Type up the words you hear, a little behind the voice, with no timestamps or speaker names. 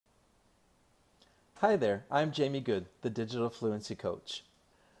Hi there, I'm Jamie Good, the Digital Fluency Coach.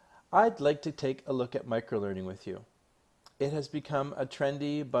 I'd like to take a look at microlearning with you. It has become a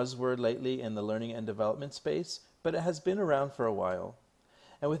trendy buzzword lately in the learning and development space, but it has been around for a while.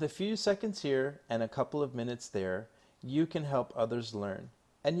 And with a few seconds here and a couple of minutes there, you can help others learn.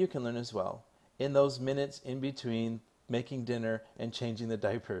 And you can learn as well, in those minutes in between making dinner and changing the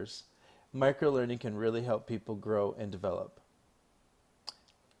diapers. Microlearning can really help people grow and develop.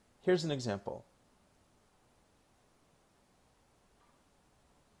 Here's an example.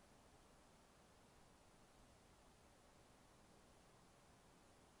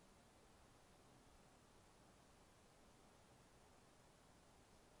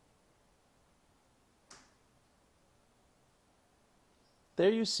 There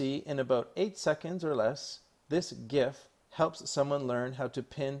you see, in about 8 seconds or less, this GIF helps someone learn how to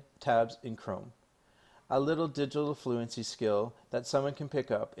pin tabs in Chrome. A little digital fluency skill that someone can pick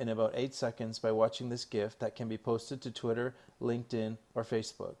up in about 8 seconds by watching this GIF that can be posted to Twitter, LinkedIn, or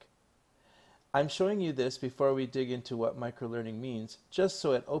Facebook. I'm showing you this before we dig into what microlearning means, just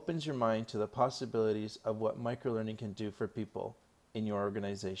so it opens your mind to the possibilities of what microlearning can do for people in your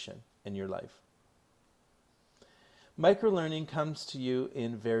organization, in your life. Microlearning comes to you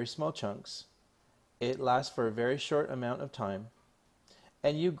in very small chunks. It lasts for a very short amount of time,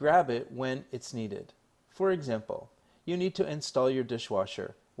 and you grab it when it's needed. For example, you need to install your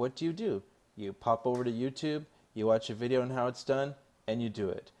dishwasher. What do? You pop over to YouTube, you watch a video on how it's done, and you do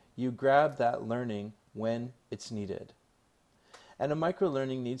it. You grab that learning when it's needed. And a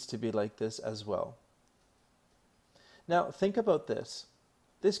microlearning needs to be like this as well. Now think about this.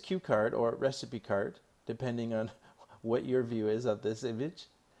 This cue card or recipe card, depending on what your view is of this image,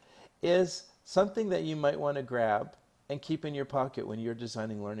 is something that you might want to grab and keep in your pocket when you're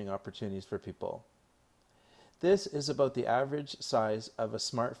designing learning opportunities for people. This is about the average size of a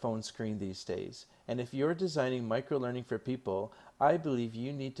smartphone screen these days. And if you're designing microlearning for people, I believe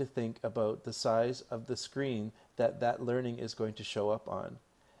you need to think about the size of the screen that learning is going to show up on.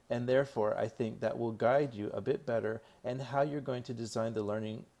 And therefore, I think that will guide you a bit better in how you're going to design the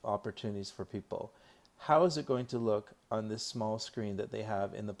learning opportunities for people. How is it going to look on this small screen that they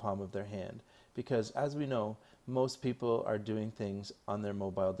have in the palm of their hand? Because as we know, most people are doing things on their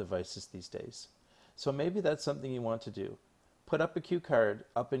mobile devices these days. So maybe that's something you want to do. Put up a cue card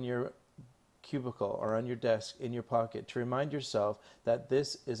up in your cubicle or on your desk in your pocket to remind yourself that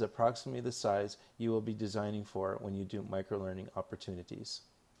this is approximately the size you will be designing for when you do microlearning opportunities.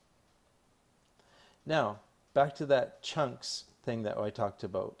 Now, back to that chunks thing that I talked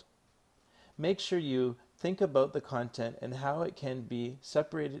about. Make sure you think about the content and how it can be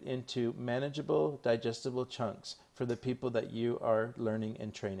separated into manageable, digestible chunks for the people that you are learning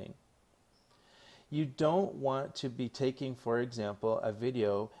and training. You don't want to be taking, for example, a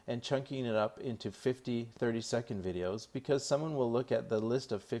video and chunking it up into 50 30-second videos, because someone will look at the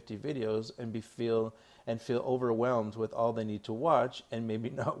list of 50 videos and feel overwhelmed with all they need to watch and maybe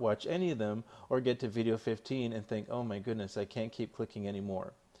not watch any of them, or get to video 15 and think, oh my goodness, I can't keep clicking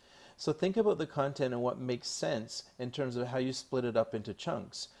anymore. So think about the content and what makes sense in terms of how you split it up into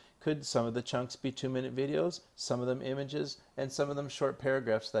chunks. Could some of the chunks be 2-minute videos, some of them images, and some of them short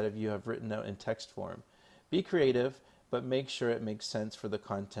paragraphs that you have written out in text form? Be creative, but make sure it makes sense for the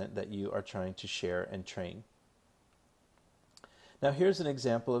content that you are trying to share and train. Now here's an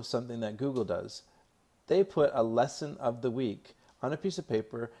example of something that Google does. They put a lesson of the week on a piece of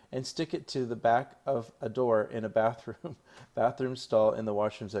paper and stick it to the back of a door in a bathroom stall in the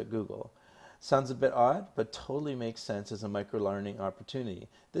washrooms at Google. Sounds a bit odd, but totally makes sense as a microlearning opportunity.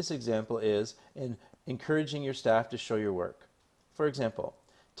 This example is in encouraging your staff to show your work. For example,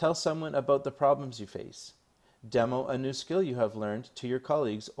 tell someone about the problems you face. Demo a new skill you have learned to your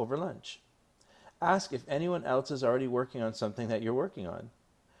colleagues over lunch. Ask if anyone else is already working on something that you're working on.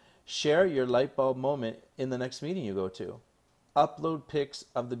 Share your light bulb moment in the next meeting you go to. Upload pics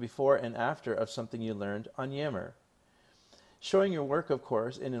of the before and after of something you learned on Yammer. Showing your work, of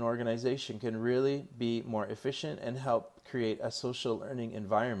course, in an organization can really be more efficient and help create a social learning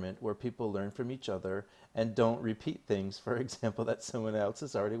environment where people learn from each other and don't repeat things, for example, that someone else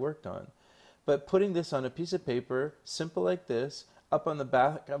has already worked on. But putting this on a piece of paper, simple like this, up on the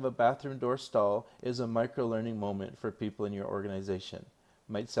back of a bathroom door stall is a micro-learning moment for people in your organization.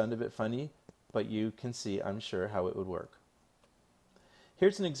 Might sound a bit funny, but you can see, I'm sure, how it would work.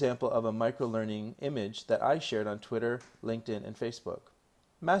 Here's an example of a microlearning image that I shared on Twitter, LinkedIn, and Facebook.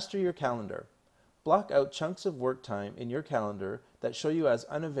 Master your calendar. Block out chunks of work time in your calendar that show you as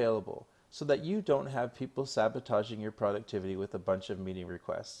unavailable so that you don't have people sabotaging your productivity with a bunch of meeting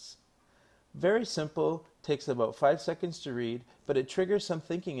requests. Very simple, takes about 5 seconds to read, but it triggers some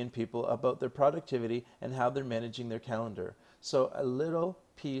thinking in people about their productivity and how they're managing their calendar. So a little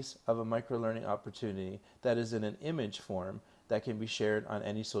piece of a microlearning opportunity that is in an image form that can be shared on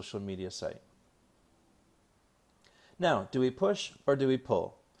any social media site. Now, do we push or do we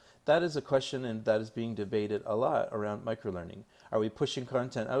pull? That is a question and that is being debated a lot around microlearning. Are we pushing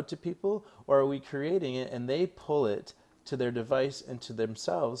content out to people, or are we creating it and they pull it to their device and to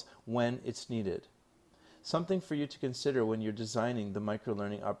themselves when it's needed? Something for you to consider when you're designing the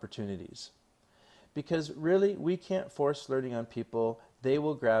microlearning opportunities. Because really, we can't force learning on people. They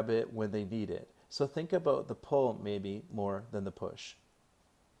will grab it when they need it. So think about the pull maybe more than the push.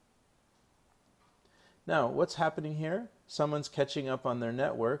 Now, what's happening here? Someone's catching up on their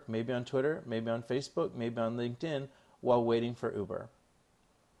network, maybe on Twitter, maybe on Facebook, maybe on LinkedIn, while waiting for Uber.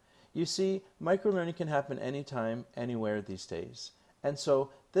 You see, microlearning can happen anytime, anywhere these days. And so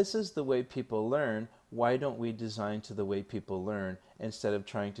this is the way people learn. Why don't we design to the way people learn instead of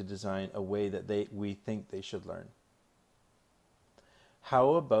trying to design a way that we think they should learn?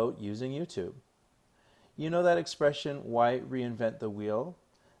 How about using YouTube? You know that expression, why reinvent the wheel?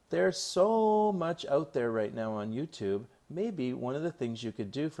 There's so much out there right now on YouTube. Maybe one of the things you could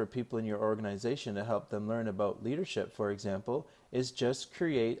do for people in your organization to help them learn about leadership, for example, is just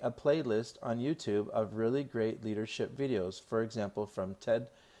create a playlist on YouTube of really great leadership videos. For example, from TED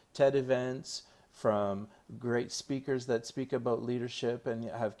events, from great speakers that speak about leadership and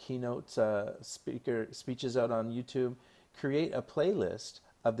have keynote speeches out on YouTube. Create a playlist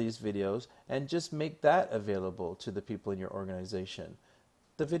of these videos and just make that available to the people in your organization.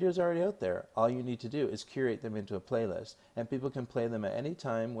 The videos are already out there. All you need to do is curate them into a playlist, and people can play them at any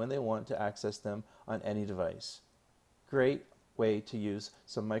time when they want to access them on any device. Great way to use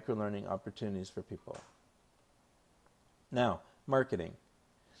some microlearning opportunities for people. Now, marketing.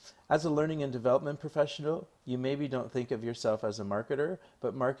 As a learning and development professional, you maybe don't think of yourself as a marketer,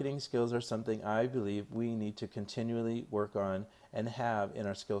 but marketing skills are something I believe we need to continually work on and have in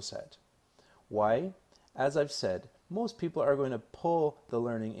our skill set. Why? As I've said, most people are going to pull the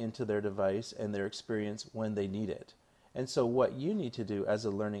learning into their device and their experience when they need it. And so what you need to do as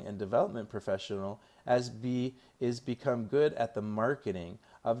a learning and development professional is become good at the marketing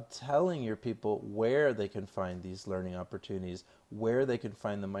of telling your people where they can find these learning opportunities, where they can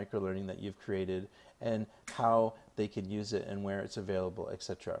find the microlearning that you've created, and how they can use it and where it's available,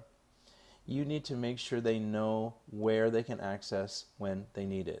 etc. You need to make sure they know where they can access when they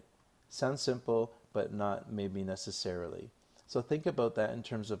need it. Sounds simple, but not maybe necessarily. So think about that in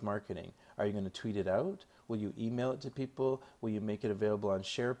terms of marketing. Are you going to tweet it out? Will you email it to people? Will you make it available on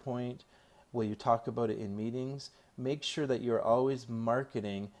SharePoint? Will you talk about it in meetings? Make sure that you're always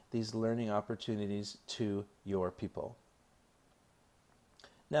marketing these learning opportunities to your people.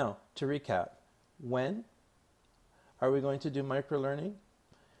 Now, to recap, when are we going to do microlearning?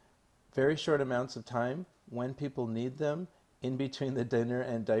 Very short amounts of time, when people need them, in between the dinner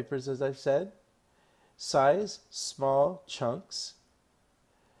and diapers, as I've said. Size, small chunks.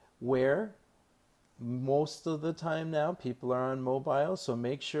 Where? Most of the time now, people are on mobile, so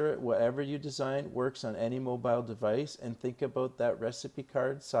make sure whatever you design works on any mobile device, and think about that recipe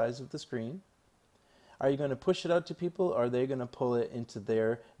card size of the screen. Are you going to push it out to people, or are they going to pull it into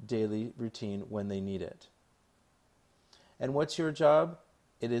their daily routine when they need it? And what's your job?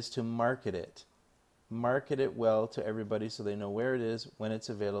 It is to market it. Market it well to everybody so they know where it is, when it's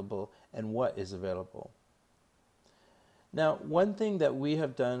available, and what is available. Now, one thing that we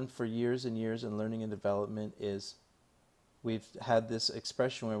have done for years and years in learning and development is we've had this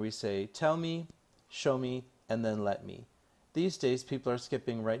expression where we say, tell me, show me, and then let me. These days, people are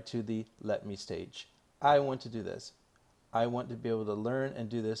skipping right to the let me stage. I want to do this. I want to be able to learn and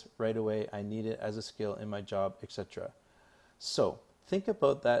do this right away. I need it as a skill in my job, etc. So, think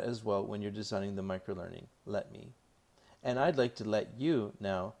about that as well when you're designing the microlearning. Let me. And I'd like to let you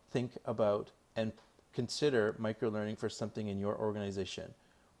now think about and consider microlearning for something in your organization.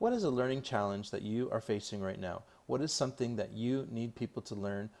 What is a learning challenge that you are facing right now? What is something that you need people to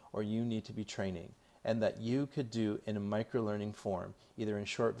learn or you need to be training, and that you could do in a microlearning form, either in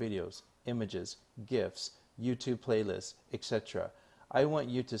short videos, images, GIFs, YouTube playlists, etc. I want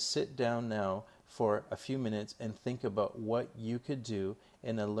you to sit down now for a few minutes and think about what you could do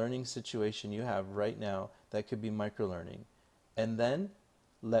in a learning situation you have right now that could be microlearning. And then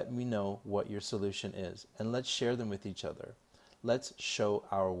let me know what your solution is, and let's share them with each other. Let's show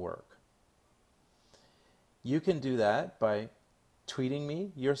our work. You can do that by tweeting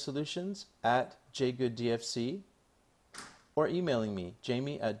me your solutions at jgooddfc or emailing me,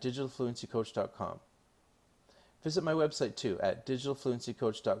 jamie@digitalfluencycoach.com. Visit my website too at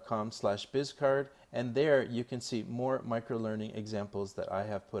digitalfluencycoach.com/bizcard And there you can see more microlearning examples that I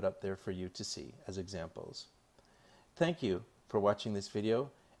have put up there for you to see as examples. Thank you for watching this video,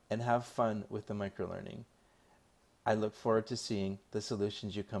 and have fun with the microlearning. I look forward to seeing the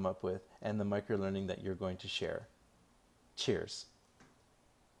solutions you come up with and the microlearning that you're going to share. Cheers.